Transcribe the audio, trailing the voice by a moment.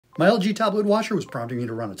My LG tablet washer was prompting me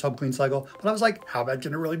to run a tub clean cycle, but I was like, how bad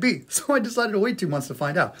can it really be? So I decided to wait 2 months to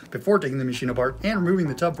find out, before taking the machine apart and removing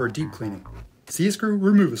the tub for a deep cleaning. See a screw,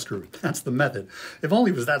 remove a screw. That's the method. If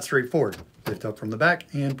only it was that straightforward. Lift up from the back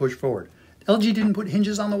and push forward. LG didn't put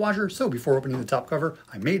hinges on the washer, so before opening the top cover,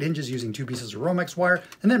 I made hinges using 2 pieces of Romex wire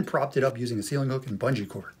and then propped it up using a ceiling hook and bungee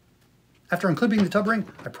cord. After unclipping the tub ring,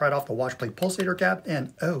 I pried off the washplate pulsator cap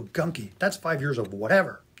and, oh gunky, that's 5 years of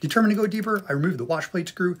whatever. Determined to go deeper, I removed the washplate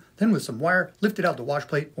screw, then with some wire, lifted out the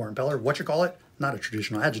washplate, or impeller, what you call it, not a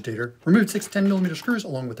traditional agitator, removed 6 10mm screws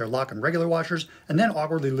along with their lock and regular washers, and then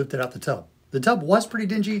awkwardly lifted out the tub. The tub was pretty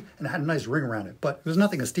dingy and had a nice ring around it, but it was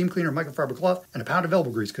nothing a steam cleaner, microfiber cloth, and a pound of elbow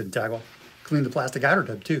grease couldn't tackle. Cleaned the plastic outer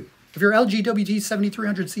tub too. If your LG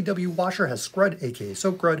WT7300CW washer has scrud, aka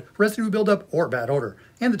soap crud, residue buildup, or bad odor,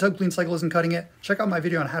 and the tub clean cycle isn't cutting it, check out my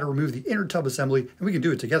video on how to remove the inner tub assembly, and we can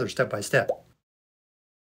do it together step by step.